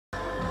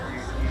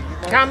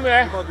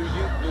Camera. Do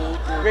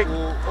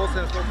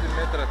 840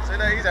 metri. See,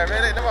 no, he's over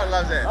it. No one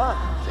loves it.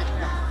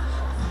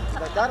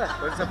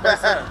 But it's the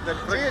best.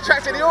 See, he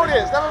attracted the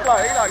audience. Never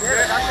bloke. He likes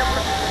it.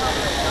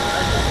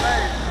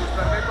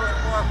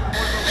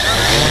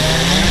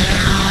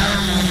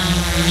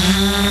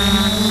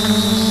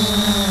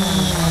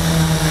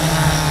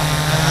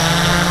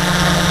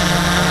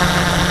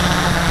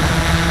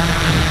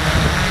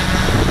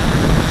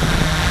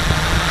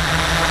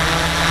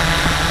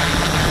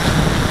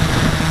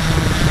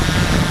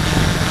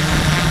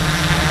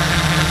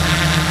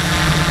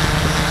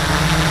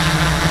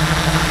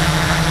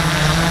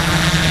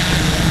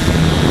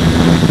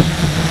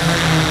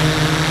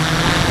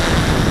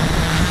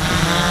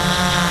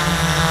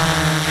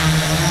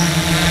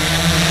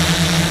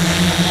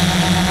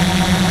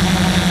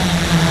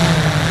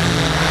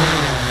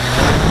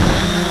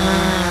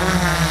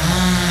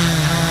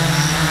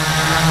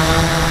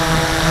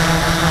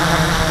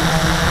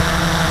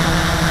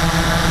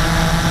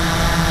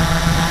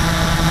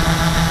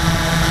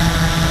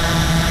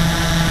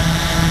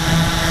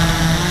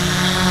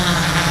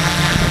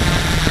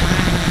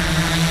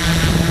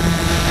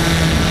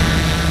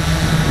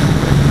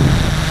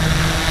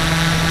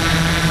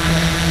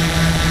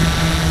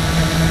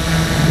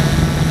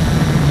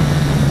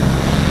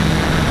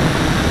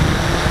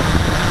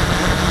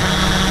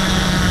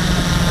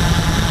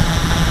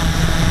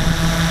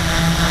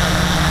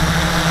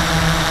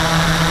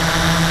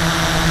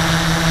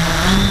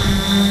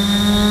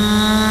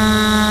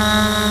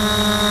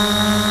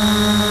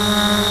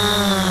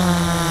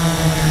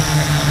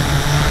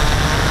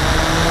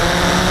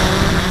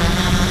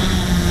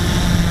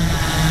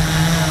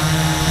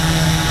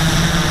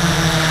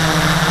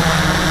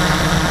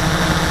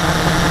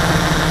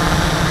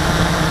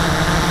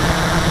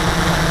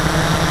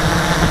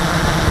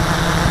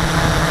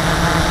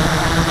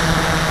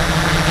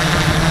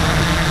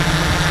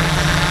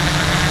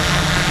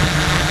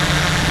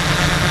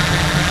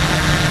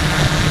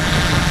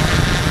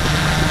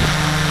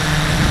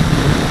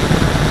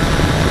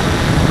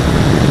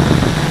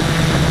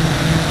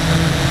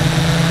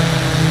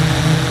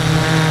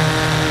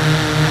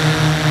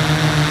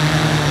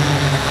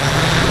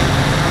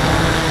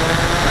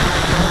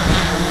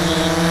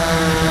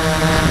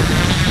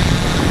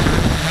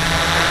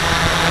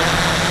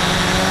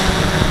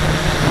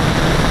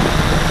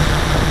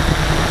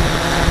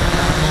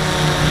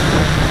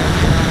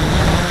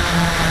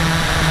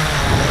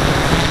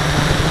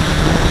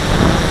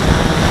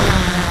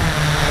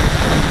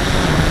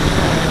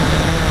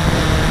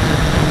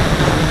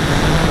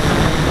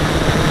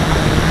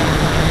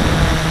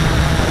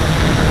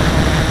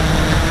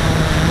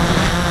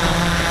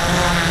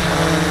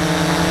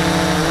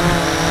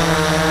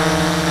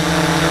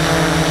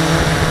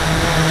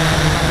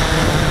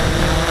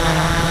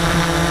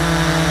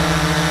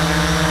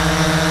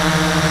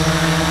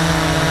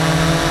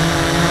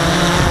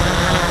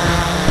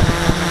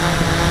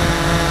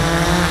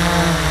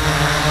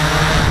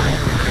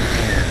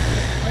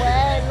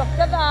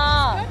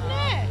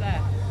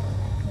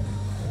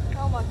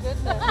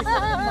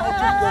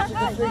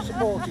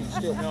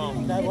 Still. No,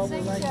 what will they?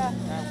 It's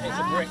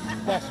a brick.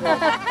 That's right.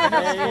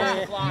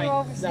 Yeah. You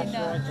obviously That's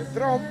know. right.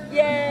 Drum.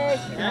 Yeah,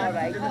 she's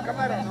alright.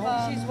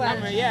 She's well.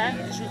 Camera,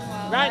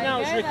 yeah. Right now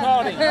it's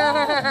recording.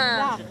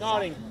 It's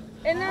recording.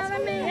 You know what I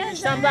mean?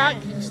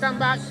 Stand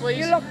back, please.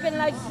 You're looking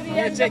like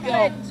 300 take it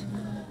off. quid.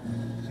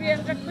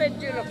 300 quid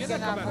you're looking at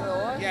for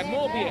those. Yeah,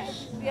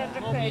 Mobius.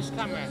 300 Mobius quid.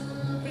 camera.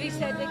 But he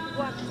said they could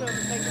go up to them,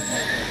 they could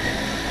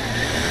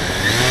take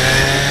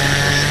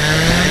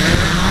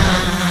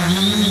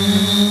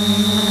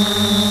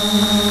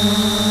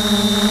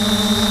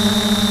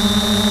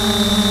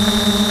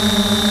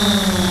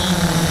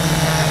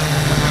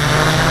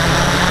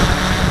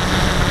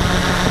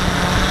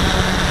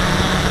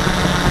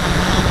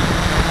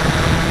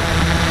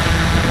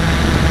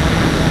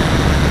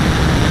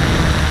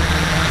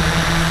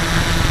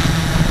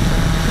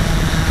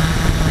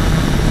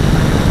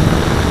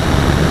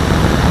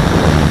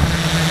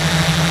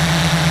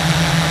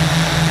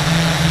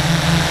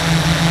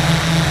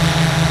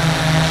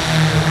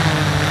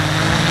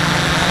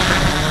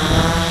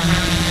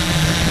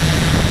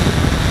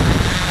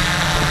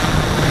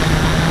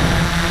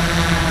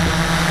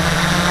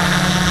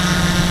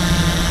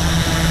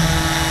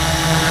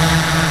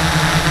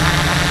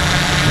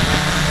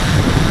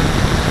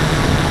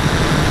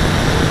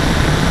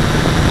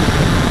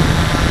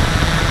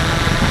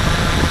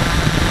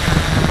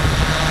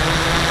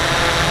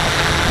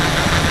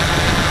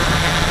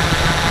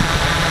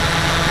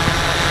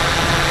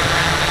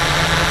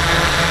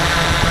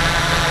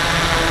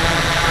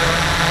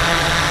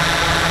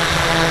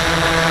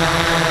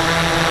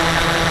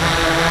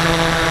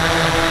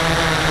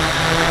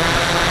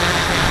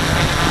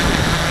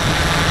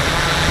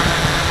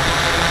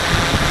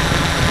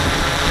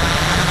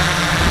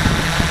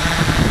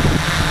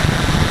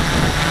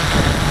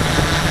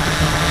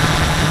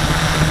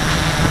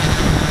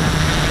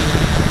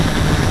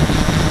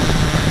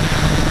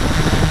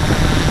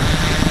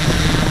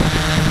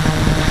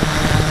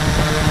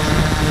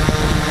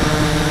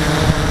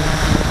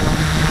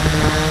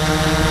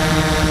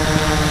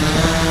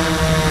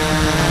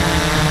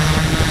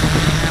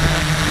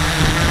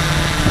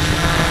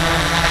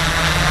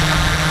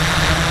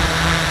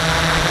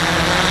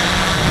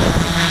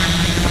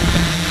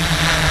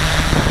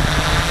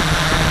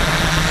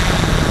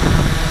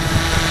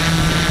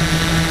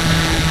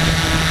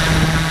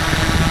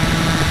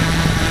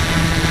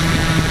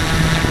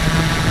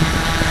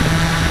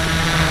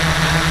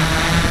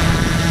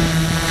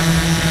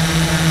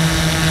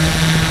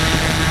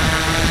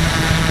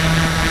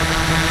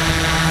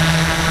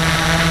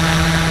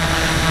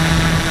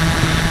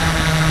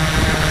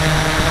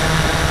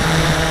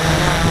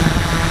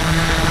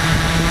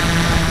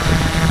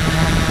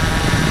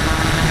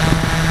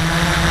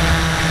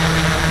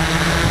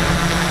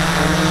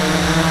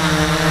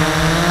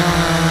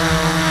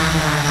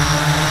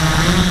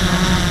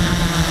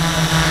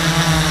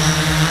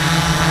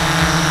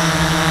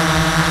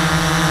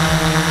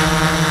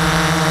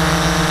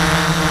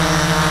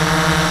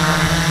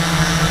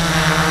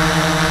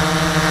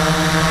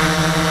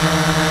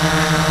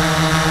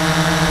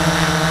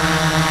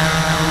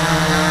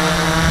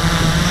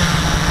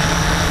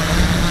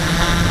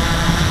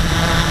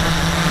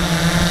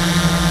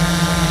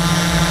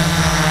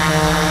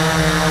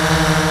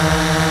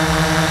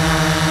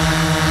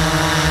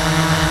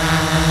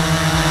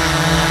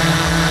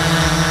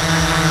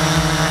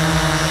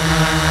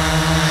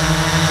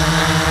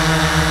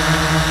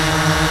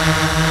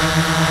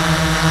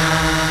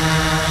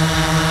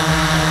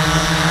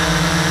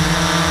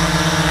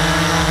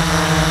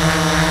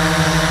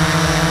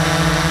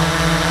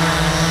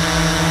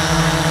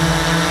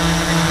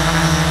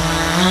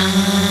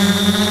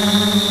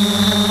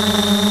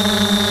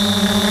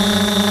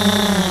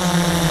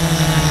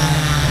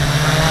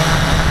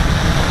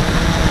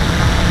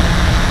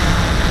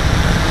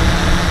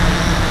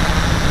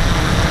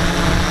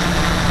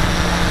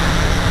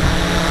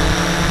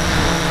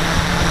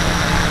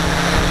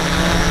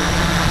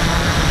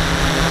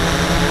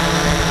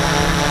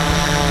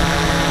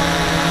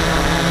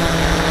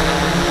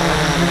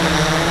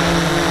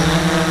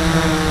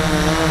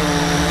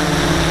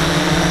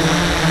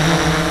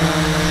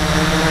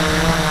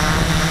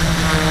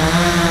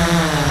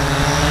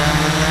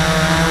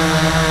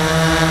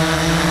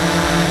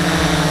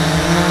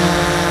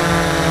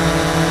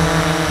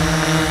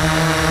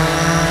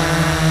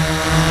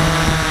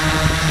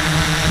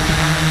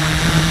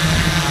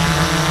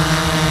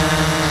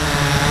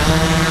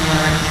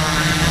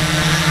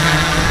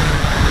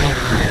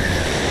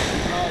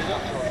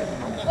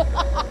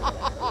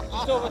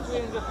over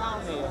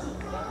 £300 here.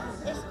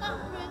 It's not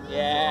really.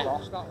 Yeah.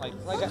 It's not like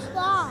What's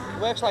that?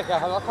 it works like a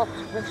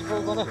helicopter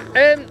principle, doesn't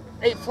it?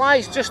 It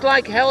flies just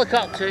like a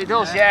helicopter. It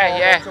does.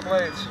 Yeah.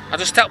 I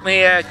just tapped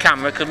my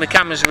camera because my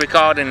camera's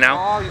recording now.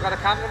 Oh, you got a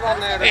camera on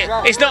there as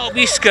well. It's not up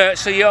your skirt,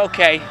 so you're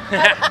okay.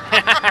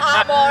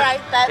 I'm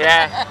alright then.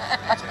 Yeah.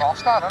 That's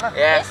boss, that, isn't it?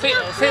 Yeah.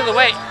 Feel the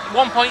weight.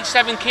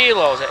 1.7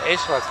 kilos it is.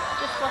 Sorry.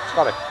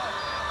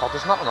 Oh,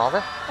 there's nothing of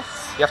it.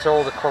 You have to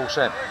hold it close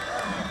in.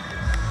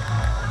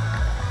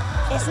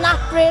 Isn't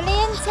that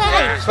brilliant,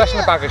 eh? Especially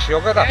a bag of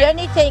sugar, that. The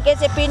only thing is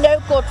it'd be no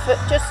good for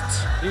just...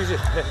 Use it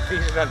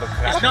end up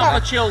cracking. It's not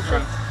for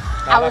children.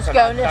 I was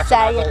going to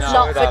say it's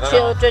not for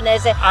children,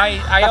 is it? I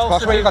That's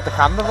also where you got the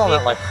camera on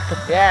it, like.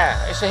 Yeah,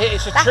 it's a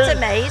That's true.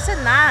 amazing,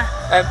 that.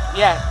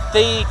 Yeah,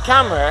 the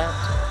camera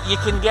you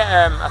can get.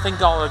 I think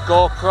on a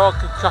GoPro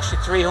could cost you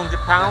 £300.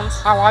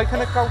 How high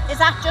can it go? Is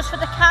that just for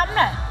the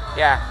camera?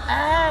 Yeah,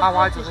 How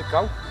high does it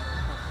go?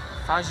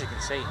 as far as you can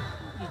see.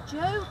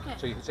 You're joking.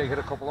 So you can take it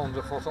a couple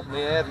 100 foot up in the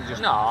air and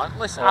just... No,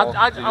 listen, Or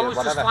I do was just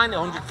whatever. flying at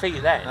 100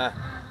 feet then.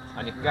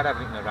 And you can get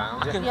everything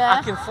around you.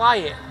 I can fly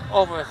it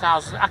over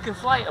 1,000. I can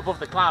fly it above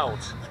the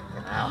clouds.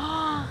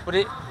 But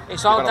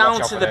it's all gotta down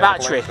watch out to for the the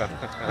battery. airplanes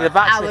The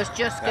battery. I was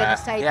just going to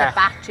say the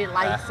battery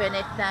life in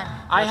it then.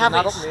 I have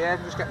Not it. up in the air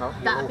and just getting out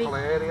your That'd be... local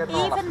area and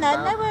all Even that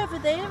then, they were over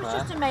there. It was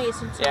just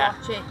amazing to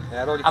watch it.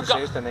 Yeah, all you I've can got-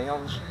 see is the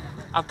neons.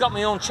 I've got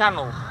my own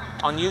channel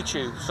on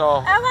YouTube, so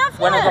have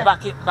when I you? go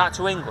back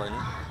to England,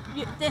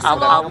 This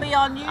will all be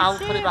on YouTube. I'll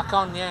put it back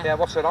on. Yeah. Yeah,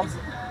 what's it on?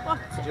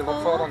 What's Did it you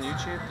look for it called? on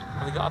YouTube?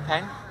 Have you got a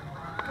pen?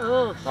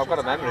 Oh, I've got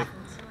a memory.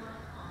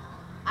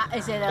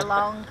 Is it a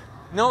long...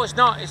 No, it's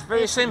not. It's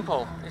very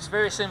simple. It's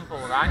very simple,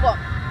 right? What?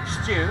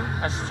 Stu,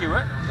 as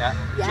Stuart. Yeah.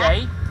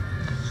 J.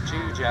 Stu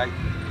J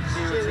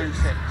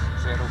 026.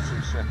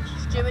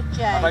 026. Stuart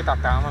J. I'll write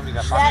that down when we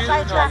get Yeah, back.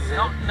 write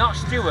that. Not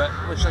Stuart,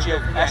 which is Stu.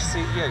 yeah.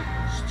 STU.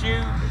 Stu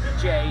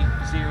J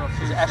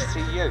 026. Is it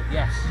STU?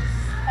 Yes.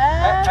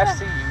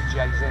 STU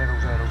J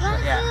 006.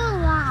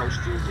 Yeah. So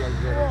Stu J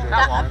 006.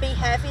 That one. That'd be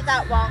heavy,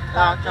 that one.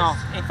 No.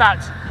 In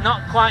fact,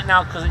 not quite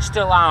now because it's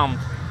still armed.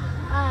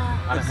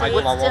 And it So might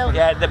it's blow still- up.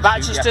 Yeah, the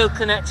battery's Yeah. still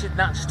connected.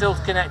 That's still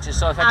connected.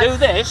 So if I do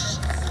this,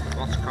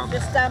 What's come?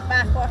 Just stand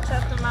back, watch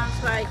out the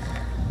man's way.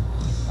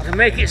 I can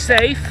make it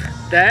safe.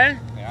 There.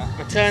 Yeah.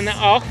 I turn that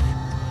off.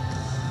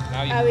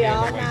 Now you Oh, can we feel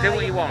are the weight. now. Do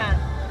what you want. can.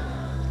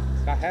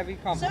 That heavy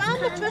come. So how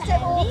much was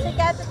it all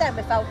together then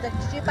without the...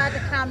 Because you've had the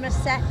camera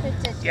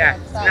separate, did you? Yeah.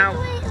 So-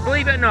 Now,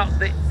 believe it or not,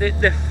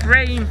 the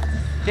frame,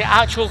 the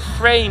actual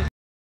frame